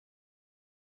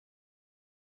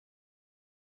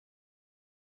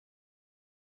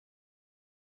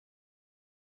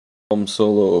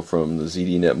Solo from the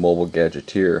ZDNet Mobile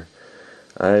Gadgeteer.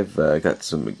 I've got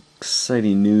some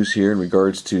exciting news here in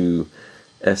regards to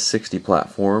S60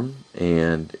 platform,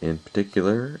 and in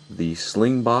particular the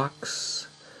Slingbox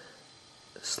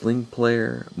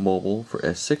SlingPlayer Mobile for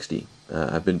S60.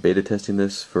 I've been beta testing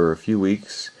this for a few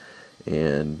weeks,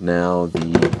 and now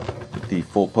the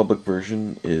full public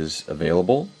version is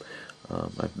available.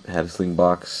 I've had a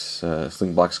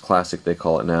Slingbox Classic, they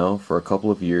call it now, for a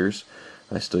couple of years.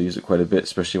 I still use it quite a bit,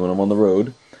 especially when I'm on the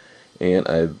road.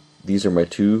 And these are my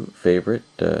two favorite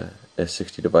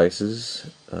S60 devices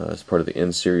as part of the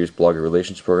N Series Blogger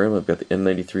Relations program. I've got the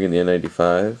N93 and the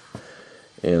N95,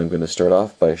 and I'm going to start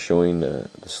off by showing the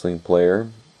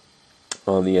SlingPlayer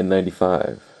on the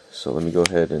N95. So let me go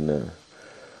ahead and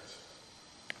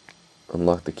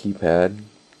unlock the keypad.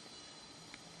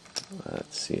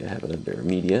 Let's see, I have it under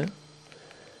Media,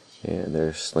 and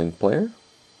there's SlingPlayer.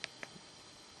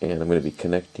 And I'm going to be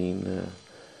connecting,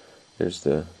 there's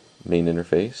the main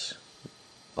interface,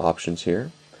 options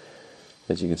here.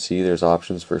 As you can see, there's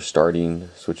options for starting,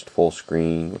 switch to full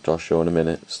screen, which I'll show in a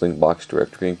minute, Slingbox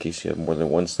directory in case you have more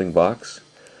than one Slingbox,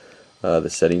 the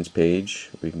settings page,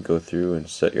 where you can go through and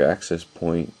set your access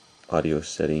point, audio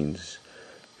settings,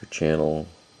 your channel,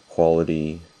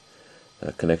 quality,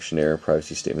 connection error,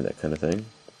 privacy statement, that kind of thing.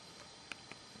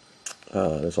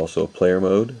 There's also a player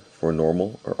mode for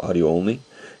normal or audio only.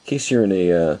 In case you're in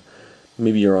a,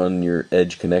 maybe you're on your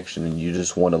edge connection and you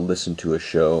just want to listen to a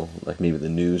show, like maybe the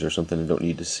news or something, and don't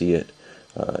need to see it.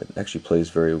 It actually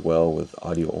plays very well with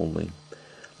audio only.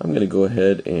 I'm going to go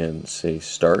ahead and say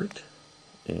start,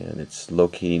 and it's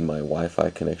locating my Wi-Fi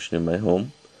connection in my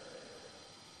home.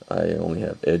 I only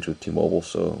have Edge with T-Mobile,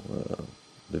 so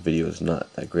the video is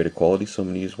not that great a quality, so I'm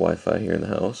going to use Wi-Fi here in the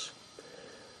house.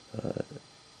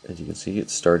 As you can see,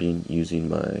 it's starting using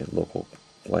my local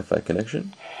Wi-Fi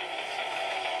connection.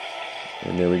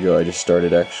 And there we go, I just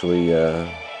started actually, let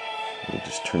me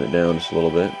just turn it down just a little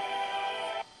bit.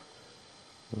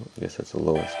 Well, I guess that's the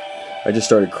lowest. I just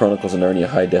started Chronicles of Narnia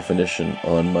High Definition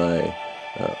on my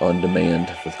on demand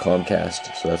with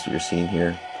Comcast, so that's what you're seeing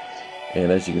here.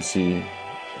 And as you can see,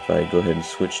 if I go ahead and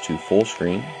switch to full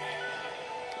screen,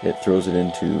 it throws it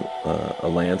into a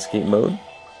landscape mode.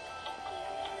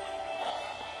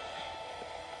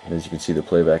 And as you can see, the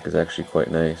playback is actually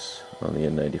quite nice on the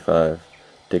N95.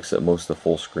 Takes up most of the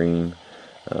full screen.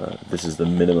 This is the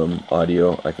minimum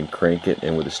audio. I can crank it,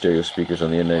 and with the stereo speakers on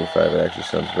the N95, it actually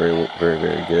sounds very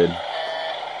good.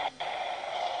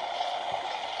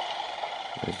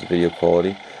 There's the video quality.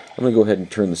 I'm going to go ahead and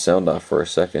turn the sound off for a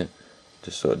second,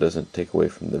 just so it doesn't take away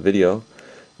from the video,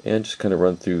 and just kind of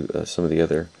run through some of the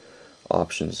other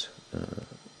options.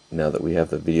 Now that we have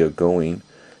the video going,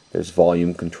 there's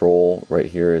volume control right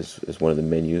here is one of the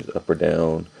menus, up or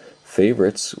down.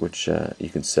 Favorites, which you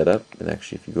can set up, and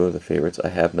actually if you go to the favorites, I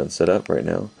have none set up right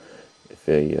now. If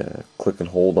I click and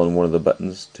hold on one of the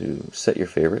buttons to set your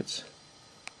favorites,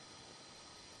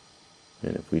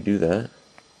 and if we do that,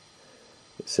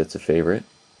 it sets a favorite,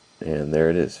 and there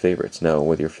it is, favorites. Now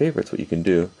with your favorites, what you can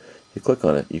do, if you click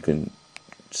on it, you can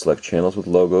select channels with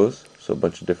logos, so a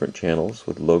bunch of different channels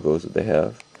with logos that they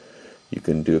have. You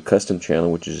can do a custom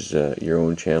channel, which is your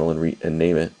own channel, and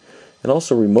name it. And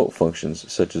also remote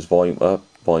functions such as volume up,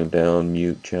 volume down,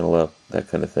 mute, channel up, that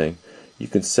kind of thing. You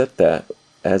can set that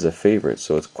as a favorite,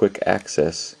 so it's quick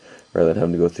access rather than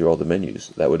having to go through all the menus.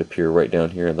 That would appear right down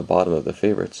here in the bottom of the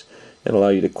favorites and allow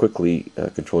you to quickly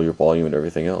control your volume and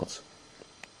everything else.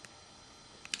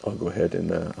 I'll go ahead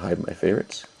and hide my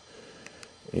favorites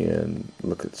and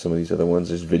look at some of these other ones.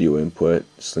 There's video input,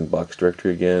 Slingbox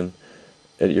directory again.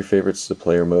 Edit your favorites, the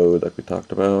player mode like we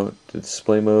talked about, the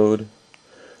display mode,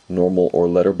 normal or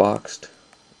letterboxed,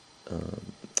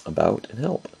 about, and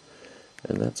help.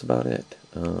 And that's about it.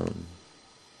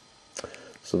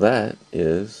 So that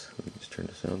is, let me just turn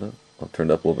the sound up. I'll turn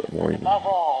it up a little bit more. Above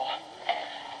all,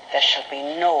 there shall be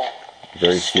no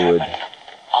very fluid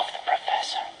of the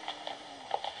professor.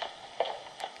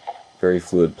 Very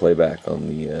fluid playback on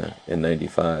the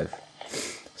N95.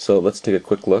 So let's take a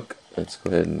quick look. Let's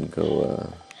go ahead and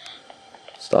go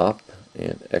stop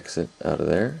and exit out of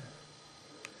there.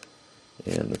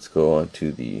 And let's go on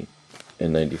to the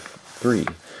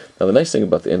N93. Now the nice thing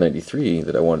about the N93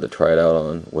 that I wanted to try it out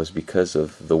on was because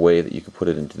of the way that you could put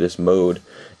it into this mode,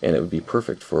 and it would be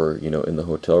perfect for, you know, in the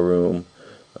hotel room,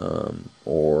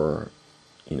 or,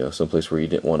 you know, someplace where you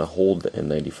didn't want to hold the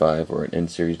N95 or an N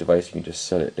series device. You can just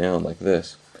set it down like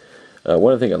this.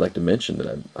 One other thing I'd like to mention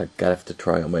that I gotta have to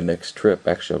try on my next trip,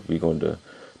 actually I'll be going to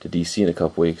DC in a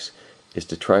couple weeks, is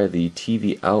to try the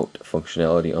TV out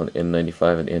functionality on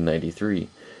N95 and N93.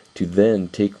 to then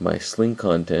take my Sling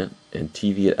content and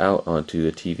TV it out onto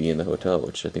a TV in the hotel,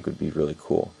 which I think would be really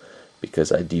cool,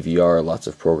 because I DVR lots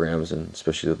of programs, and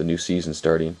especially with the new season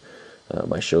starting,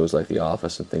 my shows like The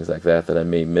Office and things like that I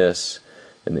may miss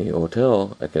in the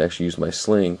hotel. I can actually use my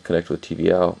Sling, connect with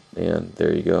TV out, and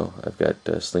there you go. I've got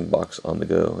Slingbox on the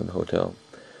go in the hotel.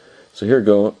 So here we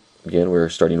go. Again, we're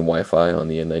starting Wi-Fi on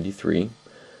the N93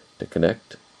 to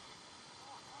connect.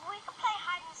 We could play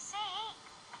hide and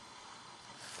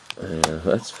seek.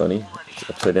 That's funny. It's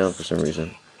upside down for some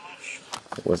reason.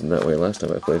 It wasn't that way last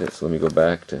time I played it, so let me go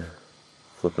back to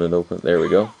flipping it open. There we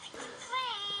go.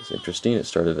 It's interesting. It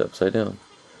started upside down.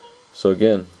 So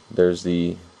again, there's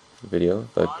the video.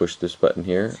 If I push this button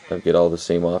here, I get all the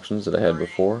same options that I had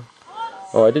before.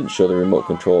 Oh, I didn't show the remote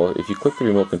control. If you click the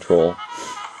remote control,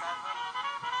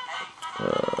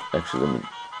 actually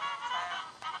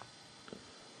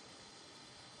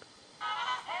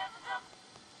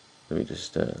let me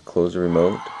just close the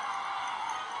remote.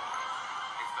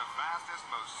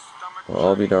 Well,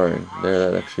 I'll be darned. There,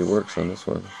 that actually works on this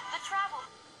one.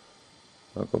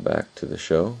 I'll go back to the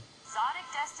show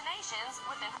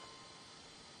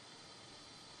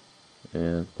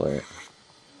and play it.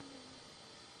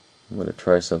 I'm going to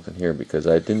try something here because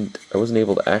I wasn't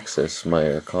able to access my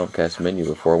Comcast menu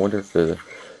before. I wonder if the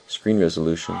screen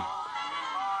resolution.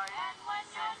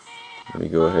 Let me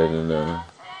go ahead and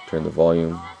turn the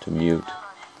volume to mute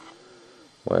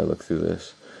while I look through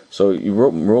this. So you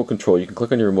remote control. You can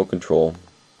click on your remote control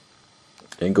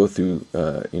and go through,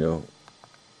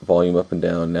 volume up and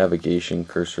down, navigation,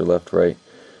 cursor left, right,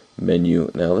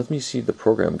 menu. Now let me see the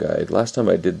program guide. Last time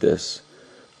I did this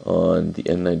on the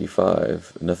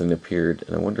N95, nothing appeared,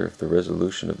 and I wonder if the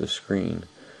resolution of the screen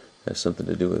has something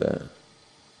to do with that.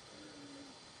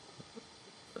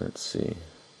 Let's see.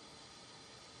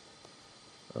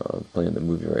 I'm playing the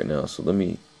movie right now, so let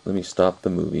me stop the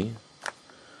movie.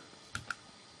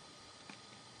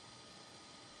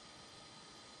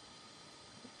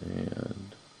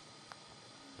 And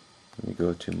let me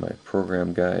go to my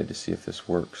program guide to see if this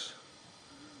works.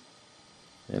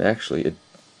 And actually, it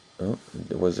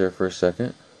was there for a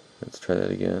second. Let's try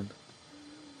that again.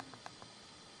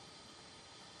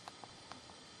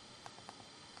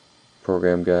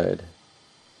 Program guide.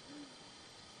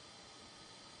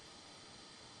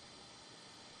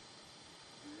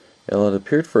 Well, it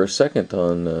appeared for a second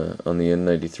on the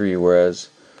N93, whereas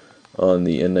on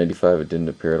the N95 it didn't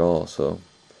appear at all. So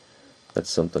that's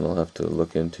something I'll have to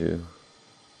look into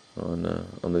on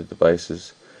the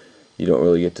devices. You don't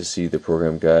really get to see the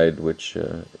program guide, which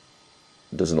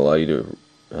doesn't allow you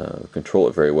to control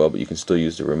it very well, but you can still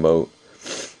use the remote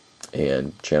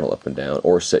and channel up and down,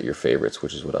 or set your favorites,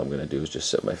 which is what I'm going to do, is just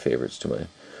set my favorites to I've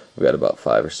got about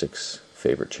 5 or 6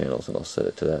 favorite channels, and I'll set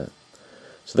it to that.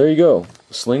 So there you go,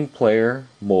 SlingPlayer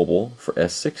Mobile for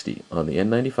S60 on the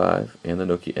N95 and the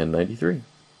Nokia N93.